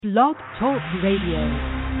Blog Talk Radio.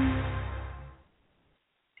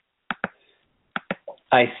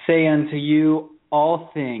 I say unto you, all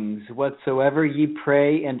things whatsoever ye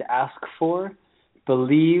pray and ask for,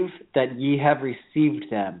 believe that ye have received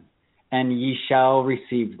them, and ye shall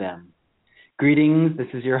receive them. Greetings, this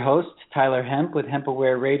is your host, Tyler Hemp with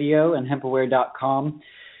Hempitheater Radio and Hempitheater.com,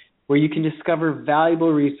 where you can discover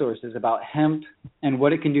valuable resources about hemp and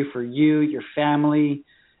what it can do for you, your family,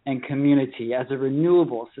 and community as a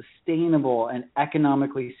renewable, sustainable, and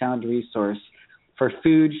economically sound resource for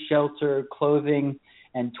food, shelter, clothing,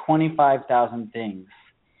 and 25,000 things.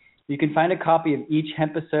 You can find a copy of each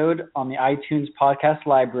episode on the iTunes podcast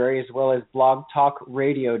library as well as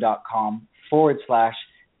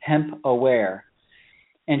blogtalkradio.com/hempaware.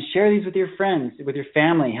 And share these with your friends, with your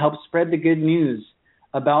family. Help spread the good news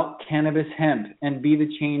about cannabis hemp and be the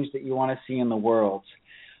change that you want to see in the world.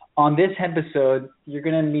 On this episode, you're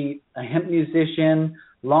going to meet a hemp musician,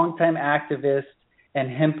 longtime activist,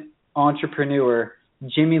 and hemp entrepreneur,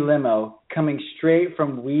 Jimmy Limo, coming straight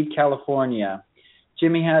from Weed, California.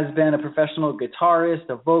 Jimmy has been a professional guitarist,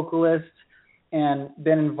 a vocalist, and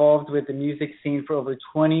been involved with the music scene for over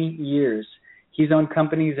 20 years. He's owned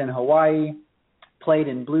companies in Hawaii, played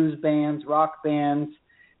in blues bands, rock bands,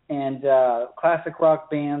 and classic rock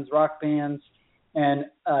bands, and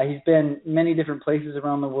he's been many different places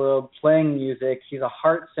around the world playing music. He's a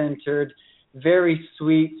heart-centered, very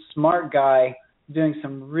sweet, smart guy doing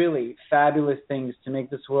some really fabulous things to make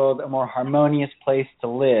this world a more harmonious place to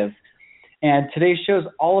live. And today's show is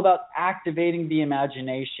all about activating the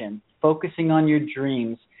imagination, focusing on your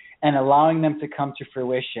dreams, and allowing them to come to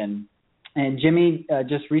fruition. And Jimmy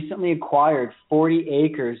just recently acquired 40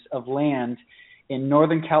 acres of land in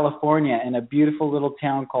Northern California in a beautiful little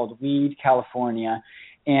town called Weed, California.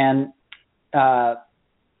 And,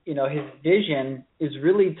 his vision is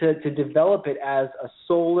really to develop it as a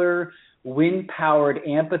solar, wind-powered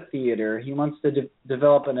amphitheater. He wants to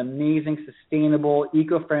develop an amazing, sustainable,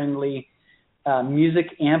 eco-friendly music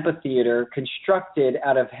amphitheater constructed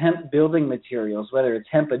out of hemp building materials, whether it's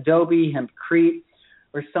hemp adobe, hempcrete,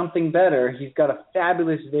 or something better. He's got a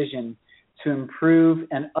fabulous vision to improve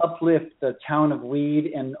and uplift the town of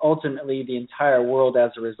Weed and ultimately the entire world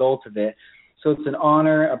as a result of it. So it's an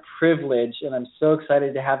honor, a privilege, and I'm so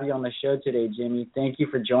excited to have you on the show today, Jimmy. Thank you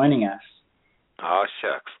for joining us. Oh,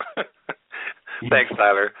 shucks. Thanks,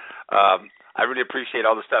 Tyler. I really appreciate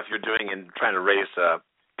all the stuff you're doing and trying to raise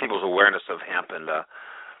people's awareness of hemp and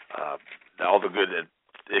all the good that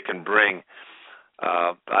it can bring.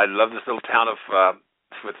 I love this little town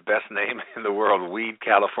with the best name in the world, Weed,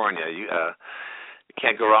 California. You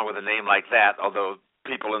can't go wrong with a name like that, although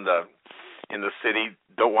people in the city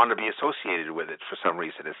don't want to be associated with it for some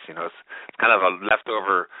reason. It's kind of a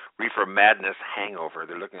leftover Reefer Madness hangover.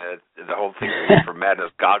 They're looking at the whole thing with Reefer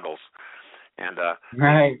Madness goggles. And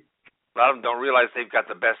right. A lot of them don't realize they've got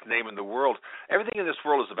the best name in the world. Everything in this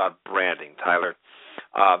world is about branding, Tyler.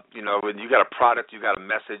 When you got a product, you got a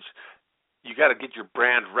message, you got to get your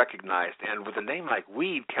brand recognized. And with a name like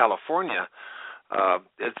Weed, California,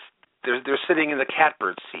 they're sitting in the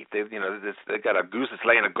catbird seat. They've got a goose that's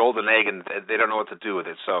laying a golden egg, and they don't know what to do with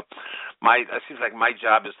it. So, it seems like my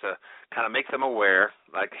job is to kind of make them aware,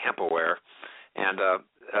 like hemp aware, and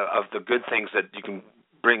of the good things that you can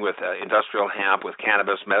bring with industrial hemp, with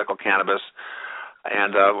cannabis, medical cannabis,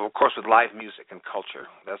 and of course with live music and culture.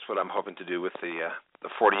 That's what I'm hoping to do with the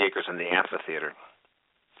 40 acres in the amphitheater.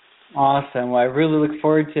 Awesome. Well, I really look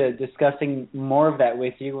forward to discussing more of that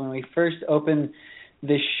with you. When we first opened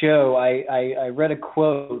this show, I read a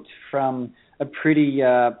quote from a pretty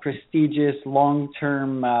prestigious,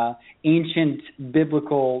 long-term, ancient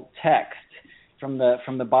biblical text from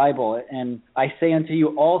the Bible. And I say unto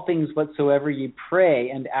you, all things whatsoever ye pray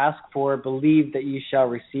and ask for, believe that ye shall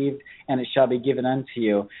receive, and it shall be given unto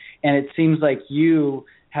you. And it seems like you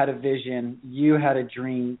had a vision, you had a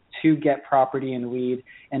dream to get property in Weed,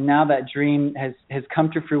 and now that dream has come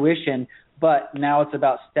to fruition, but now it's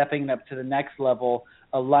about stepping up to the next level,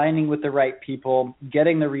 aligning with the right people,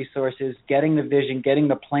 getting the resources, getting the vision, getting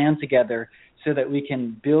the plan together so that we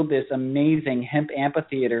can build this amazing hemp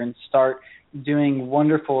amphitheater and start doing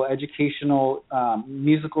wonderful educational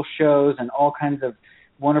musical shows and all kinds of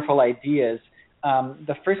wonderful ideas.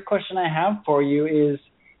 The first question I have for you is,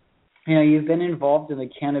 you've been involved in the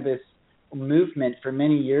cannabis movement for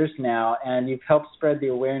many years now, and you've helped spread the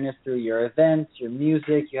awareness through your events, your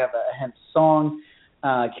music. You have a hemp song,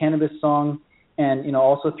 cannabis song, and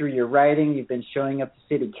also through your writing. You've been showing up to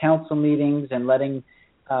city council meetings and letting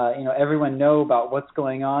everyone know about what's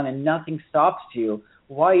going on, and nothing stops you.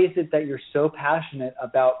 Why is it that you're so passionate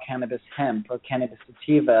about cannabis hemp or cannabis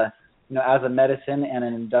sativa as a medicine and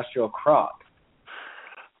an industrial crop?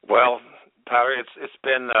 Well, Tyler, it's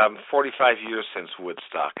been 45 years since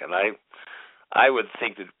Woodstock, and I would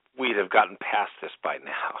think that we'd have gotten past this by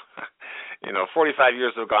now. 45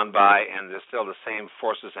 years have gone by, and there's still the same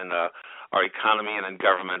forces in our economy and in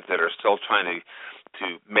government that are still trying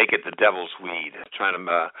to make it the devil's weed, trying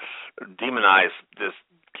to demonize this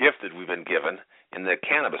gift that we've been given in the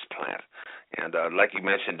cannabis plant. And like you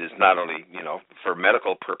mentioned, is not only for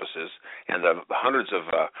medical purposes and the hundreds of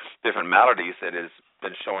different maladies that has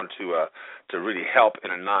been shown to really help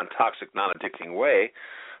in a non-toxic, non-addicting way,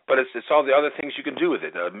 but it's all the other things you can do with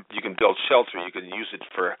it. You can build shelter. You can use it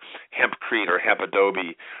for hempcrete or hemp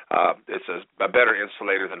adobe. It's a better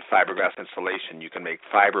insulator than fiberglass insulation. You can make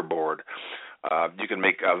fiberboard. You can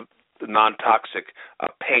make non-toxic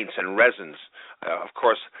paints and resins. Of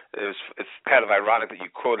course, it's kind of ironic that you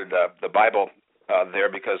quoted the Bible there,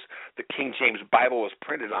 because the King James Bible was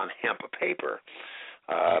printed on hemp paper.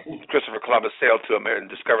 Christopher Columbus sailed to America and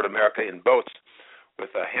discovered America in boats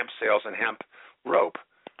with hemp sails and hemp rope.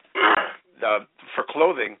 For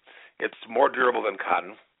clothing, it's more durable than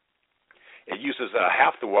cotton. It uses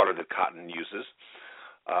half the water that cotton uses.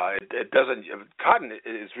 It doesn't. Cotton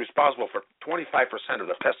is responsible for 25% of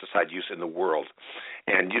the pesticide use in the world,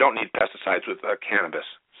 and you don't need pesticides with cannabis.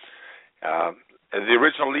 The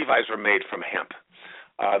original Levi's were made from hemp.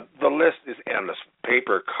 The list is endless.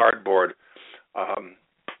 Paper, cardboard.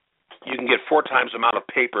 You can get 4 times the amount of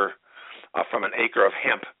paper from an acre of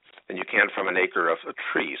hemp than you can from an acre of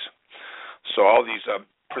trees. So all these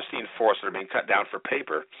pristine forests are being cut down for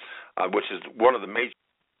paper, which is one of the major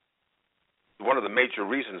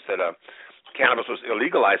reasons that cannabis was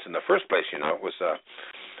illegalized in the first place. It was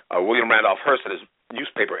William Randolph Hearst and his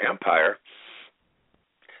newspaper Empire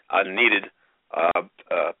needed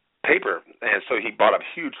paper, and so he bought up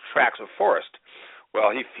huge tracts of forest. Well,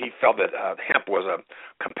 he felt that hemp was a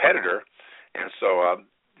competitor, and so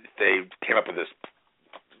they came up with this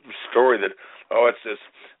story that, it's this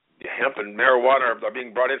hemp and marijuana are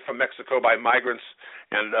being brought in from Mexico by migrants,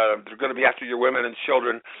 and they're going to be after your women and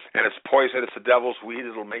children, and it's poison, it's the devil's weed,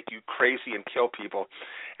 it'll make you crazy and kill people.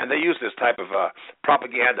 And they use this type of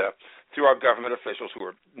propaganda through our government officials who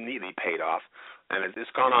are neatly paid off, and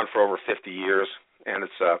it's gone on for over 50 years, and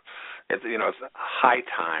it's high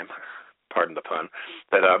time, pardon the pun,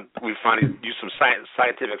 that we finally used some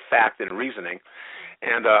scientific fact and reasoning,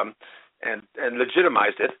 and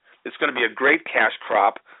legitimized it. It's going to be a great cash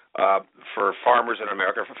crop for farmers in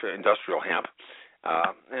America, for industrial hemp.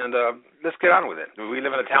 And let's get on with it. We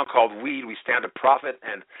live in a town called Weed. We stand to profit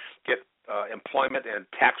and get employment and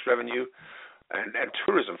tax revenue and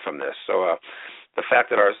tourism from this. So the fact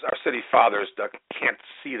that our city fathers can't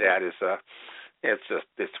see that is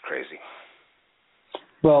it's crazy.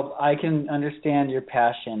 Well, I can understand your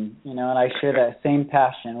passion, and I share that same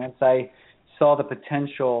passion. Once I saw the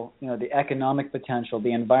potential, the economic potential,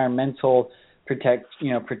 the environmental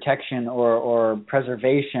protection or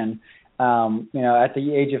preservation, at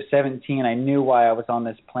the age of 17, I knew why I was on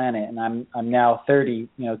this planet, and I'm now 30,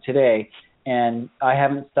 today, and I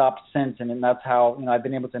haven't stopped since, and that's how, I've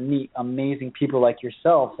been able to meet amazing people like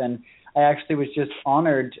yourself, and I actually was just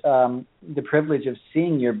honored the privilege of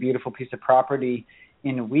seeing your beautiful piece of property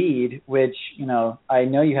in Weed, which, I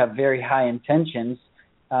know you have very high intentions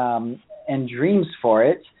and dreams for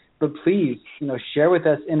it, but please, share with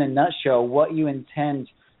us in a nutshell what you intend,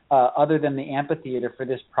 other than the amphitheater, for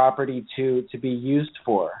this property to be used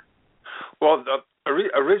for. Well,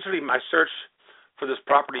 originally my search for this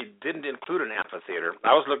property didn't include an amphitheater.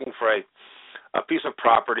 I was looking for a piece of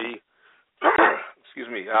property, excuse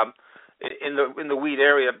me, in the Weed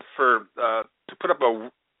area to put up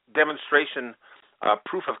a demonstration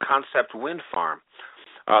proof of concept wind farm.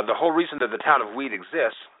 The whole reason that the town of Weed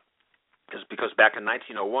exists is because back in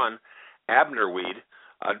 1901, Abner Weed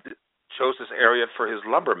chose this area for his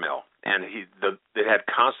lumber mill, and it had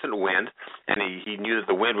constant wind, and he knew that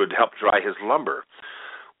the wind would help dry his lumber.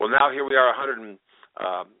 Well, now here we are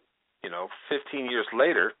 15 years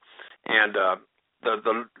later, and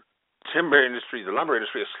the timber industry, the lumber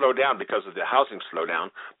industry, has slowed down because of the housing slowdown,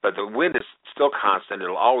 but the wind is still constant.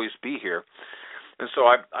 It'll always be here. And so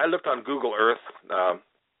I looked on Google Earth.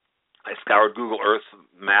 I scoured Google Earth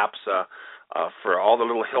maps for all the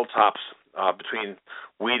little hilltops between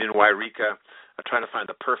Weed and Wairika, trying to find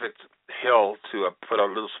the perfect hill to put a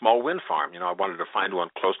little small wind farm. I wanted to find one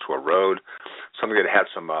close to a road, something that had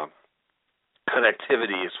some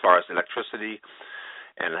connectivity as far as electricity,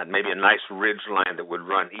 and had maybe a nice ridge line that would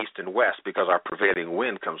run east and west, because our prevailing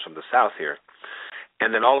wind comes from the south here.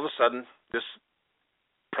 And then all of a sudden, this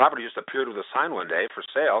property just appeared with a sign one day for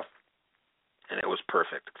sale, and it was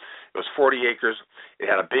perfect. It was 40 acres. It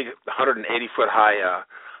had a big 180-foot high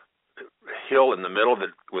hill in the middle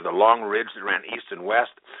with a long ridge that ran east and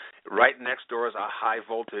west. Right next door is a high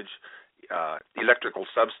voltage electrical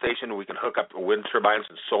substation we can hook up wind turbines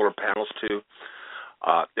and solar panels to.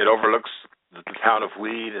 It overlooks the town of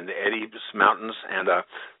Weed and the Eddies Mountains and a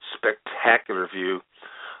spectacular view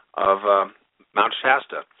of Mount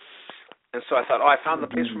Shasta. And so I thought, I found the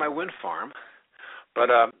place for my wind farm. But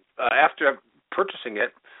after purchasing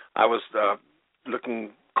it, I was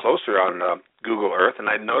looking closer on Google Earth, and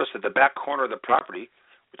I noticed that the back corner of the property,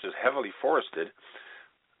 which is heavily forested,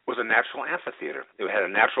 was a natural amphitheater. It had a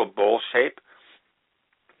natural bowl shape,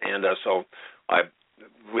 and so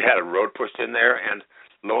we had a road pushed in there, and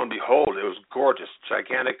lo and behold, it was gorgeous.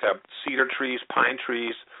 Gigantic cedar trees, pine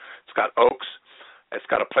trees. It's got oaks. It's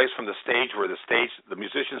got a place from the stage where the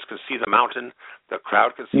musicians can see the mountain, the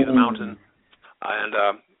crowd can see the mountain, and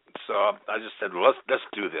so I just said, well, let's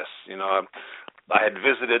do this. I had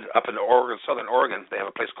visited up in Oregon, southern Oregon. They have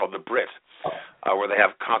a place called the Brit, where they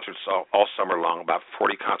have concerts all summer long, about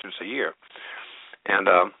 40 concerts a year, and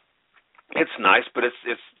it's nice, but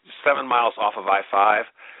it's 7 miles off of I-5.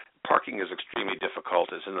 Parking is extremely difficult.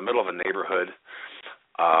 It's in the middle of a neighborhood.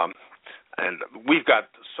 And we've got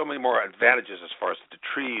so many more advantages as far as the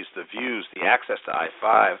trees, the views, the access to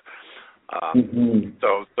I-5.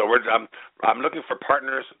 So I'm looking for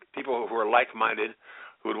partners, people who are like-minded,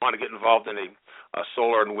 who would want to get involved in a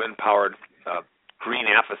solar and wind-powered green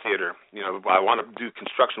amphitheater. I want to do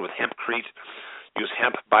construction with hempcrete, use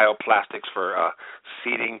hemp bioplastics for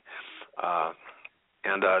seeding,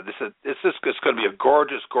 and it's going to be a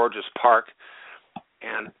gorgeous, gorgeous park.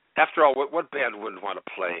 And after all, what band wouldn't want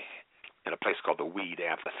to play in a place called the Weed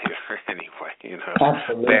Amphitheater anyway?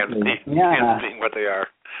 Absolutely. Bands being what they are.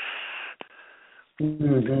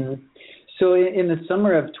 So in the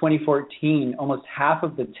summer of 2014, almost half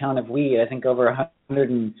of the town of Weed, I think over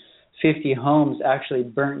 150 homes actually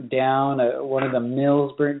burnt down. One of the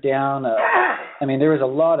mills burnt down. There was a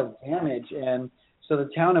lot of damage, and so the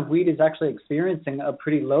town of Weed is actually experiencing a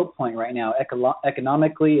pretty low point right now,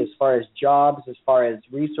 economically, as far as jobs, as far as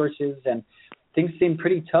resources, and things seem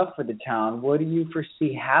pretty tough for the town. What do you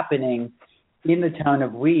foresee happening in the town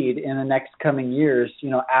of Weed in the next coming years,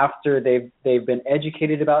 after they've been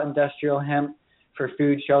educated about industrial hemp for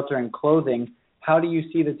food, shelter, and clothing? How do you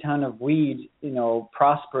see the town of Weed,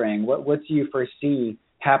 prospering? What do you foresee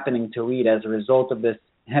happening to Weed as a result of this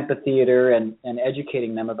Hempitheater and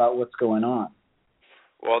educating them about what's going on?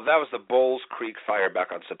 Well, that was the Bowles Creek fire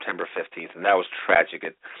back on September 15th, and that was tragic.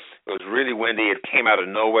 It was really windy. It came out of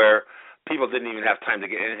nowhere. People didn't even have time to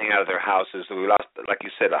get anything out of their houses. So we lost, like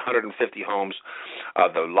you said, 150 homes.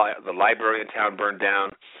 The library in town burned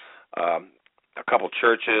down, a couple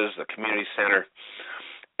churches, the community center.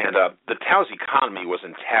 And the town's economy was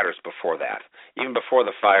in tatters before that. Even before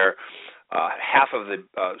the fire, half of the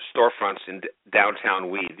storefronts in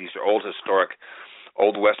downtown Weed, these are old historic,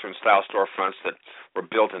 old Western-style storefronts that were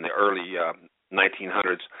built in the early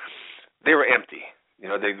 1900s, they were empty.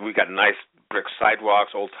 We got nice brick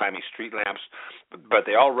sidewalks, old-timey street lamps, but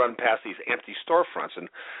they all run past these empty storefronts. And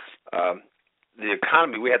the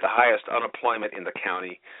economy, we had the highest unemployment in the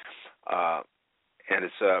county, and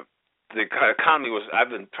it's the economy was. I've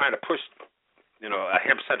been trying to push, a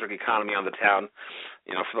hemp-centric economy on the town,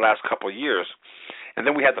 for the last couple of years. And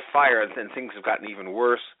then we had the fire, and then things have gotten even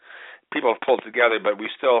worse. People have pulled together, but we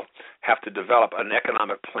still have to develop an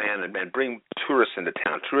economic plan and bring tourists into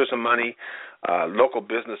town, tourism money, local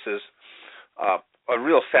businesses. A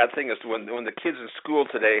real sad thing is when the kids in school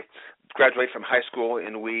today graduate from high school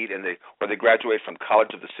in Weed or they graduate from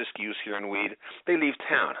College of the Siskiyous here in Weed, they leave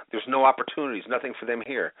town. There's no opportunities, nothing for them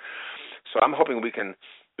here. So I'm hoping we can,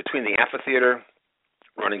 between the amphitheater,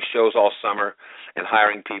 running shows all summer, and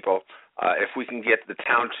hiring people, if we can get the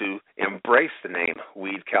town to embrace the name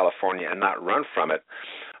Weed, California, and not run from it,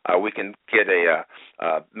 we can get a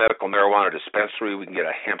medical marijuana dispensary. We can get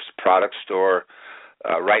a hemp product store.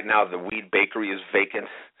 Right now, the Weed Bakery is vacant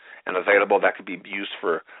and available. That could be used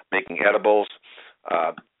for making edibles.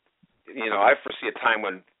 I foresee a time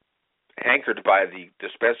when, anchored by the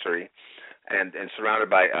dispensary and surrounded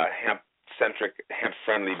by hemp-centric,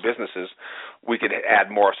 hemp-friendly businesses, we could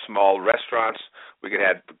add more small restaurants. We could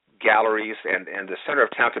add galleries, and the center of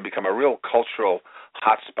town could become a real cultural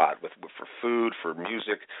hotspot for food, for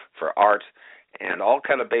music, for art, and all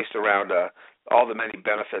kind of based around all the many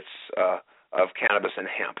benefits of cannabis and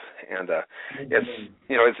hemp. And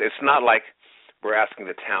it's not like we're asking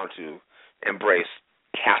the town to embrace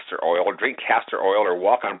castor oil or drink castor oil or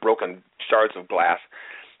walk on broken shards of glass.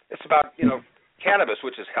 It's about cannabis,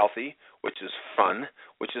 which is healthy, which is fun,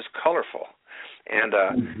 which is colorful.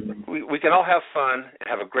 And we can all have fun and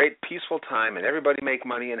have a great peaceful time, and everybody make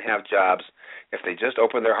money and have jobs if they just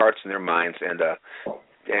open their hearts and their minds and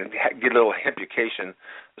get a little hempucation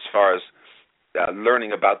as far as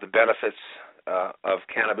learning about the benefits of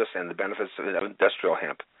cannabis and the benefits of industrial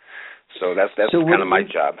hemp. So that's kind of my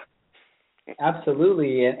job.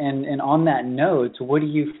 Absolutely. And on that note, what do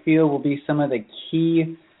you feel will be some of the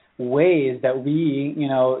key ways that we,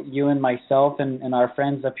 you and myself and our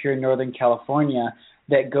friends up here in Northern California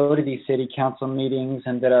that go to these city council meetings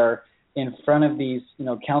and that are in front of these,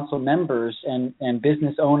 council members and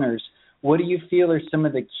business owners, what do you feel are some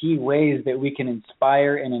of the key ways that we can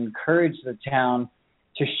inspire and encourage the town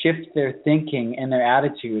to shift their thinking and their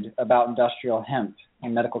attitude about industrial hemp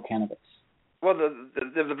and medical cannabis? Well,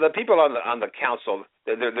 the people on the council,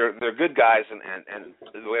 they're good guys, and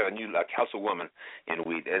we have a new councilwoman in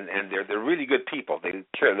Wheat, and they're really good people. They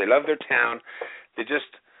care, they love their town. They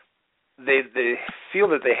feel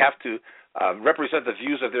that they have to represent the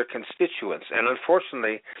views of their constituents, and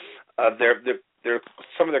unfortunately,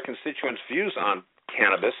 some of their constituents' views on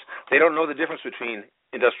cannabis, they don't know the difference between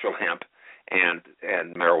industrial hemp and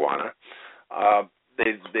marijuana.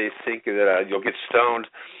 They think that you'll get stoned,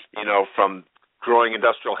 from growing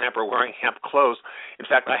industrial hemp or wearing hemp clothes. In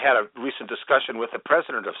fact, I had a recent discussion with the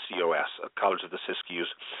president of COS, College of the Siskiyous,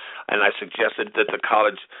 and I suggested that the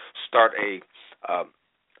college start a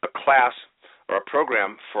class or a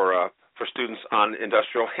program for students on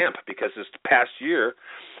industrial hemp, because this past year,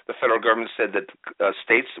 the federal government said that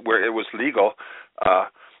states where it was legal,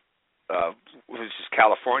 which is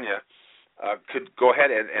California, could go ahead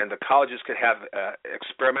and the colleges could have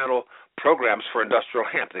experimental programs for industrial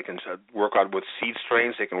hemp. They can work on with seed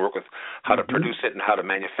strains. They can work with how to produce it and how to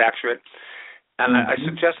manufacture it. And I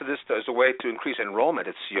suggested this as a way to increase enrollment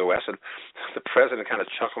at COS, and the president kind of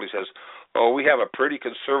chuckled. He says, "Oh, we have a pretty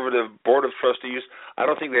conservative board of trustees. I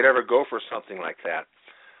don't think they'd ever go for something like that."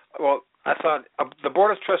 Well, I thought the board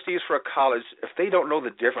of trustees for a college, if they don't know the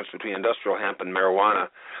difference between industrial hemp and marijuana,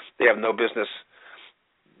 they have no business,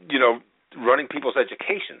 running people's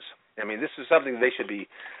educations. I mean, this is something they should be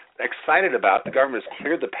excited about. The government has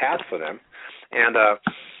cleared the path for them, and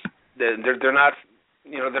they're not,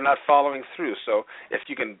 they're not following through. So if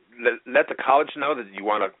you can let the college know that you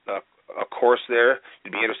want a course there,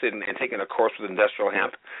 you'd be interested in taking a course with industrial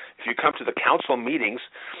hemp. If you come to the council meetings,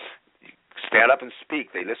 stand up and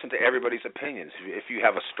speak. They listen to everybody's opinions. If you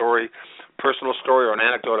have a story, personal story or an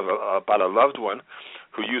anecdote about a loved one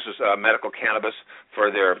who uses medical cannabis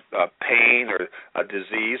for their pain or a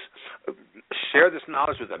disease, share this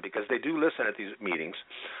knowledge with them, because they do listen at these meetings.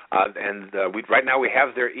 Right now we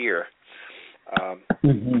have their ear.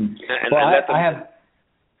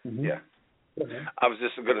 Yeah. I was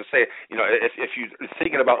just going to say, if you're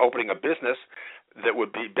thinking about opening a business that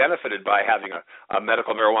would be benefited by having a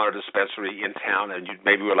medical marijuana dispensary in town, and you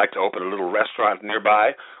maybe would like to open a little restaurant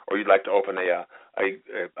nearby, or you'd like to open a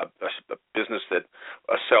business that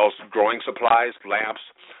sells growing supplies, lamps,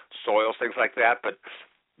 soils, things like that, but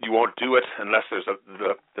you won't do it unless there's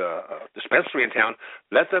the dispensary in town,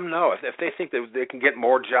 let them know. If they think that they can get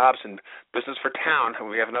more jobs and business for town, and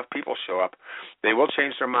we have enough people show up, they will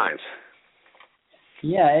change their minds.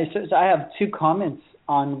 Yeah, so I have two comments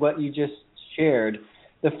on what you just shared.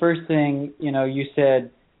 The first thing, you said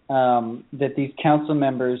that these council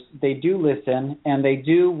members, they do listen and they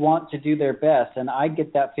do want to do their best. And I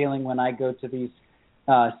get that feeling when I go to these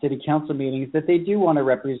city council meetings, that they do want to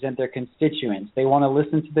represent their constituents. They want to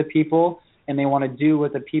listen to the people, and they want to do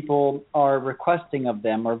what the people are requesting of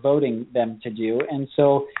them or voting them to do. And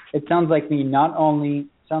so it sounds like to me not only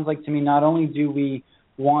do we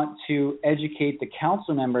want to educate the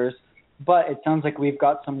council members, but it sounds like we've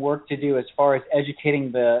got some work to do as far as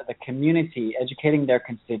educating the community, educating their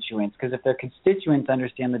constituents, because if their constituents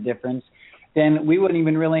understand the difference, then we wouldn't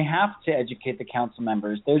even really have to educate the council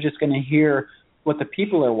members. They're just going to hear what the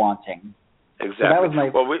people are wanting. Exactly. So that was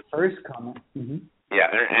my first comment. Mm-hmm. Yeah,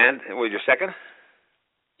 and what was your second?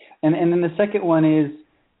 And then the second one is,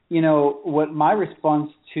 what my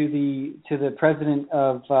response to the president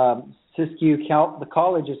of the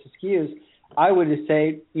College of Siskiyous, I would just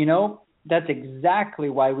say, that's exactly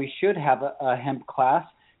why we should have a hemp class,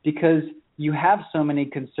 because you have so many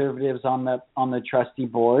conservatives on the trustee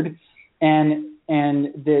board, and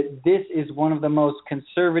that this is one of the most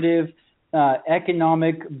conservative,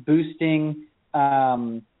 economic boosting,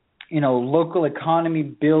 local economy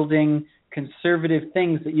building, conservative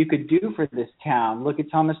things that you could do for this town. Look at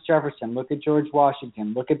Thomas Jefferson, look at George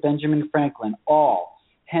Washington, look at Benjamin Franklin, all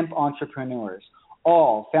hemp entrepreneurs,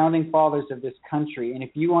 all founding fathers of this country. And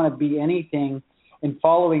if you want to be anything in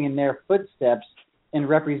following in their footsteps, and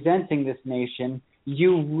representing this nation,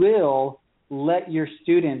 you will let your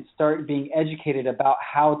students start being educated about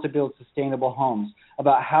how to build sustainable homes,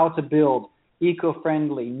 about how to build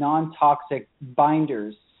eco-friendly, non-toxic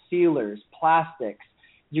binders, sealers, plastics.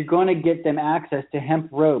 You're going to get them access to hemp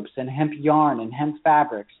ropes and hemp yarn and hemp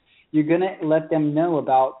fabrics. You're going to let them know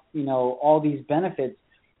about, all these benefits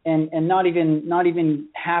and not even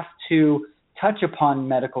have to touch upon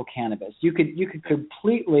medical cannabis. You could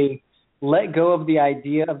completely let go of the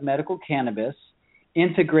idea of medical cannabis,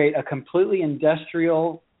 integrate a completely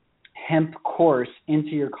industrial hemp course into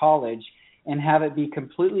your college, and have it be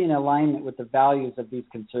completely in alignment with the values of these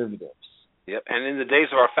conservatives. Yep, and in the days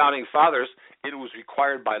of our founding fathers, it was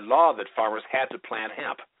required by law that farmers had to plant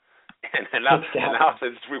hemp. And now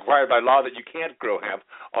it's required by law that you can't grow hemp,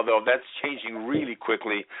 although that's changing really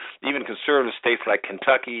quickly. Even conservative states like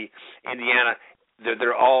Kentucky, Indiana,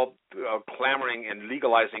 they're all clamoring and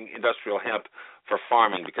legalizing industrial hemp for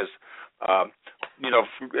farming because,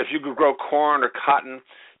 if you could grow corn or cotton,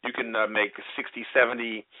 you can make $60,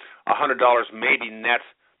 $70, $100 maybe net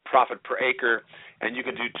profit per acre, and you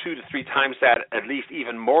can do 2 to 3 times that, at least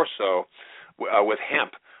even more so, with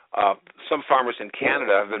hemp. Some farmers in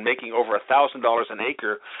Canada have been making over $1,000 an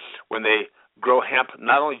acre when they grow hemp,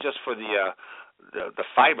 not only just for the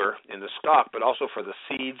fiber in the stalk, but also for the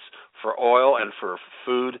seeds, for oil, and for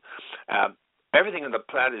food. Everything in the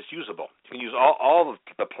plant is usable. You can use all of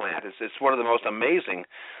the plant. It's one of the most amazing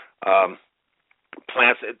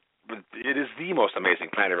plants. It is the most amazing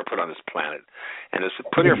plant ever put on this planet, and it's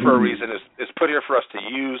put here for a reason. It's put here for us to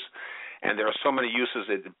use. And there are so many uses,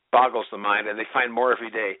 it boggles the mind, and they find more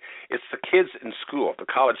every day. It's the kids in school, the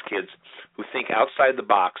college kids, who think outside the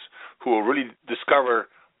box, who will really discover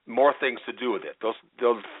more things to do with it.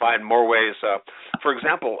 They'll find more ways. For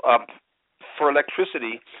example, for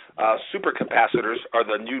electricity, supercapacitors are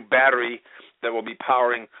the new battery that will be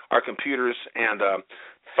powering our computers and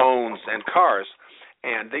phones and cars.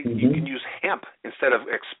 And you can use hemp instead of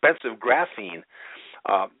expensive graphene.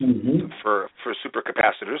 For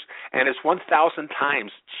supercapacitors, and it's 1,000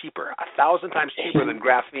 times cheaper, 1,000 times cheaper than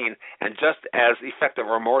graphene, and just as effective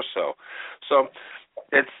or more so. So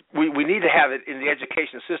we need to have it in the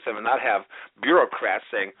education system and not have bureaucrats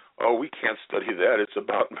saying, "Oh, we can't study that. It's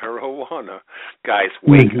about marijuana." Guys,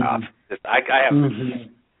 wake up! I have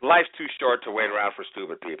life's too short to wait around for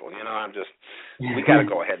stupid people. We got to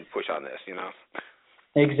go ahead and push on this.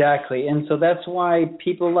 Exactly, and so that's why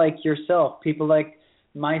people like yourself, people like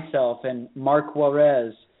myself and Mark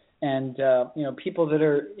Juarez and people that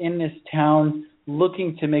are in this town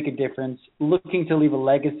looking to make a difference, looking to leave a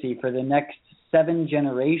legacy for the next 7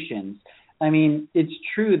 generations. I mean, it's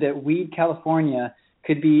true that Weed, California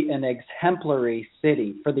could be an exemplary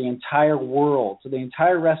city for the entire world, so the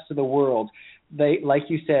entire rest of the world. They, like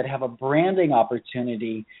you said, have a branding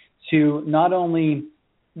opportunity to not only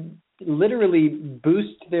literally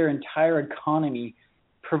boost their entire economy,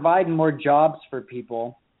 provide more jobs for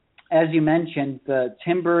people. As you mentioned, the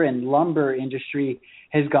timber and lumber industry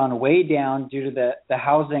has gone way down due to the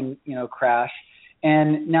housing, crash.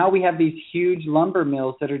 And now we have these huge lumber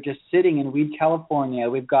mills that are just sitting in Weed, California.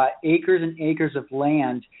 We've got acres and acres of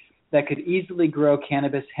land that could easily grow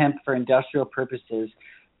cannabis hemp for industrial purposes.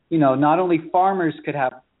 Not only farmers could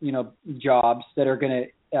have, jobs that are going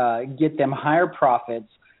to get them higher profits,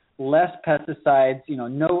 less pesticides,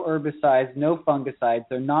 no herbicides, no fungicides.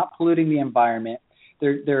 They're not polluting the environment.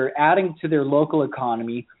 They're adding to their local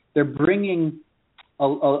economy. They're bringing a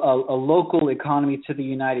local economy to the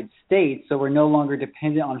United States, so we're no longer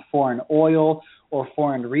dependent on foreign oil or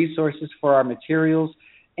foreign resources for our materials.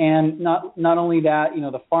 And not only that,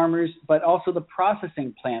 the farmers, but also the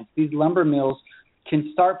processing plants. These lumber mills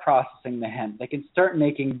can start processing the hemp. They can start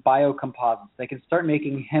making biocomposites. They can start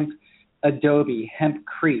making hemp adobe,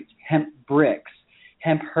 hempcrete, hemp bricks,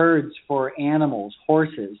 hemp herds for animals,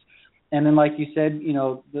 horses. And then, like you said,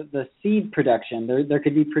 the seed production. There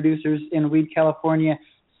could be producers in Weed, California,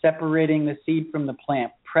 separating the seed from the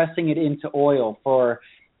plant, pressing it into oil for,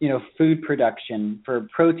 food production, for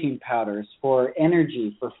protein powders, for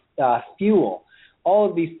energy, for fuel. All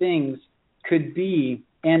of these things could be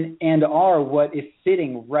and are what is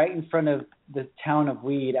sitting right in front of the town of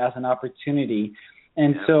Weed as an opportunity.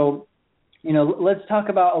 And so, let's talk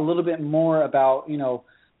about a little bit more about,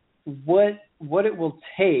 what it will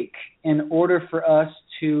take in order for us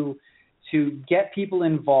to get people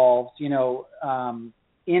involved,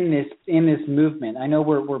 in this movement. I know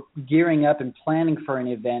we're gearing up and planning for an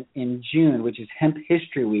event in June, which is Hemp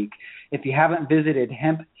History Week. If you haven't visited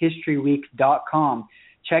hemphistoryweek.com,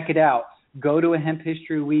 check it out. Go to a Hemp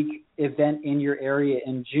History Week event in your area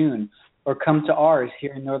in June. or come to ours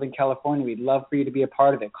here in Northern California. We'd love for you to be a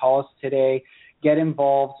part of it. Call us today. Get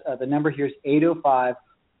involved. The number here is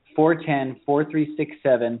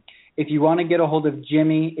 805-410-4367. If you want to get a hold of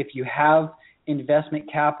Jimmy, if you have investment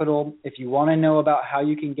capital, if you want to know about how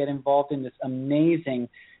you can get involved in this amazing,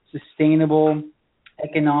 sustainable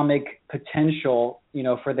economic potential,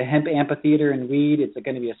 for the hemp amphitheater in Weed, it's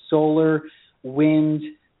going to be a solar, wind,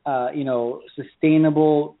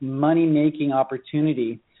 sustainable money-making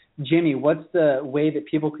opportunity. Jimmy, what's the way that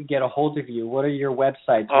people could get a hold of you? What are your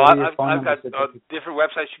websites? I've got different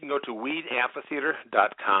websites. You can go to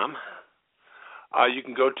weedamphitheater.com. You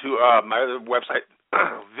can go to my other website,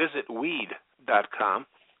 visitweed.com.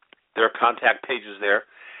 There are contact pages there.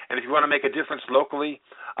 And if you want to make a difference locally,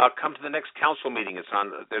 come to the next council meeting.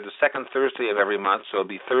 They're the second Thursday of every month, so it'll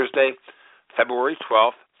be Thursday, February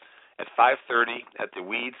 12th at 5:30 at the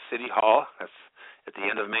Weed City Hall. That's at the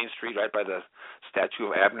end of Main Street, right by the statue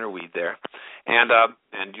of Abner Weed there. And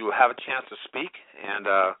you will have a chance to speak and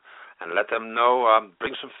let them know,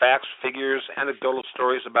 bring some facts, figures, anecdotal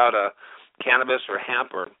stories about cannabis or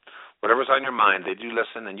hemp or whatever's on your mind. They do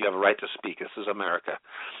listen, and you have a right to speak. This is America.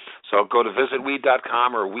 So go to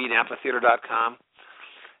visitweed.com or weedamphitheater.com,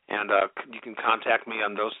 and you can contact me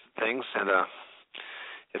on those things. And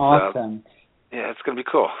it's, awesome. It's going to be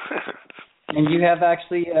cool. And you have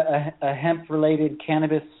actually a hemp-related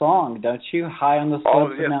cannabis song, don't you? High on the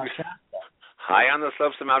Slopes of Mount Shasta. High on the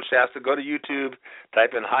Slopes of Mount Shasta. Go to YouTube,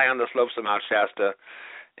 type in High on the Slopes of Mount Shasta,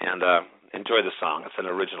 and enjoy the song. It's an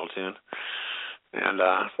original tune. And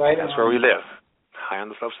that's where we live, high on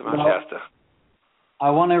the slopes of Mount Shasta. I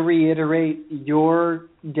want to reiterate your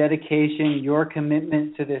dedication, your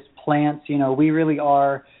commitment to this plant. We really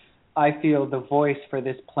are, I feel, the voice for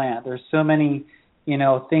this plant. There's so many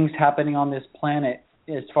things happening on this planet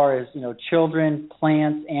as far as, children,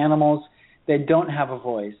 plants, animals that don't have a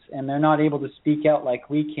voice, and they're not able to speak out like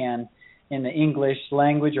we can in the English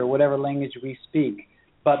language or whatever language we speak.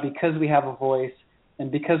 But because we have a voice and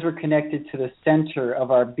because we're connected to the center of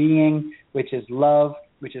our being, which is love,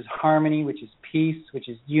 which is harmony, which is peace, which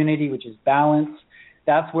is unity, which is balance,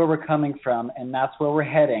 that's where we're coming from, and that's where we're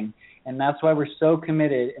heading. And that's why we're so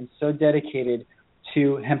committed and so dedicated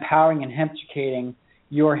to empowering and hemp-educating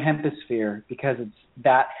your hemposphere, because it's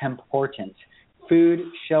that important. Food,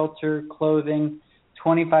 shelter, clothing,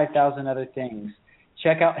 25,000 other things.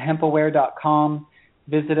 Check out hempaware.com.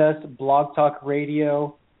 Visit us,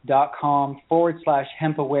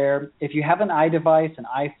 blogtalkradio.com/hempaware. If you have an iDevice, an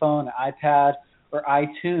iPhone, an iPad, or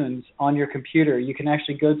iTunes on your computer, you can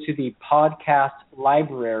actually go to the podcast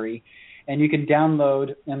library and you can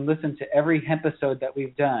download and listen to every hemp episode that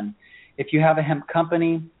we've done. If you have a hemp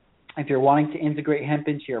company, if you're wanting to integrate hemp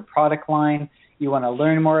into your product line, you want to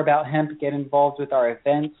learn more about hemp, get involved with our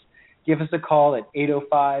events, give us a call at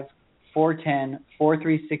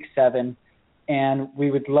 805-410-4367, and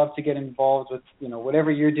we would love to get involved with,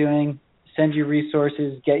 whatever you're doing, send you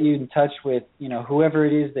resources, get you in touch with, whoever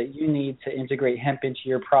it is that you need to integrate hemp into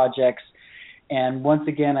your projects. And once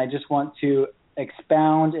again, I just want to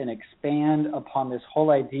expound and expand upon this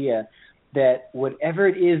whole idea that whatever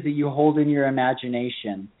it is that you hold in your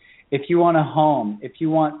imagination, if you want a home, if you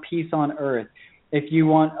want peace on earth, if you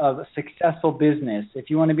want a successful business, if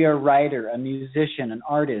you want to be a writer, a musician, an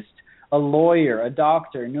artist, a lawyer, a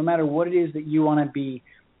doctor, no matter what it is that you want to be,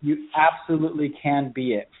 you absolutely can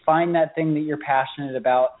be it. Find that thing that you're passionate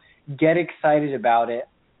about, get excited about it,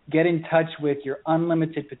 get in touch with your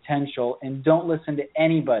unlimited potential, and don't listen to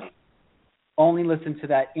anybody. Only listen to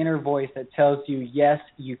that inner voice that tells you, yes,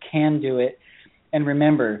 you can do it. And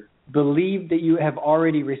remember, believe that you have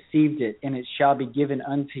already received it, and it shall be given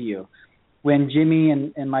unto you. When Jimmy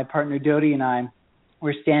and my partner Dodie and I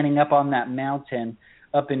were standing up on that mountain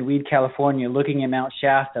up in Weed, California, looking at Mount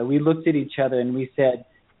Shasta, we looked at each other and we said,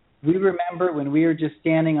 we remember when we were just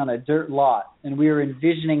standing on a dirt lot and we were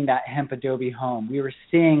envisioning that hemp adobe home. We were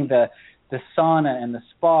seeing the sauna and the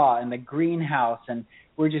spa and the greenhouse, and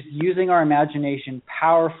we're just using our imagination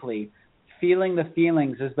powerfully, feeling the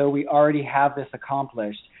feelings as though we already have this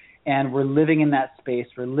accomplished. And we're living in that space.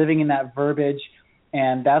 We're living in that verbiage.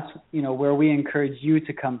 And that's, where we encourage you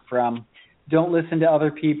to come from. Don't listen to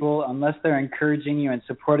other people unless they're encouraging you and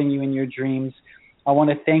supporting you in your dreams. I want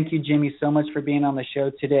to thank you, Jimmy, so much for being on the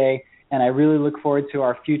show today. And I really look forward to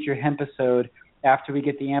our future hemp episode after we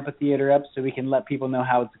get the amphitheater up so we can let people know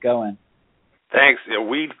how it's going. Thanks.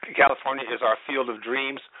 Weed, California is our field of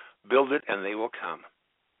dreams. Build it and they will come.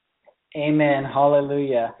 Amen.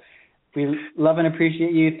 Hallelujah. We love and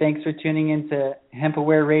appreciate you. Thanks for tuning in to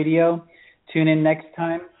Hempaware Radio. Tune in next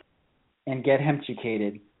time and get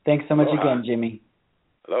hemp-educated. Thanks so much again, Jimmy.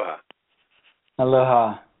 Aloha.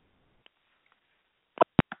 Aloha.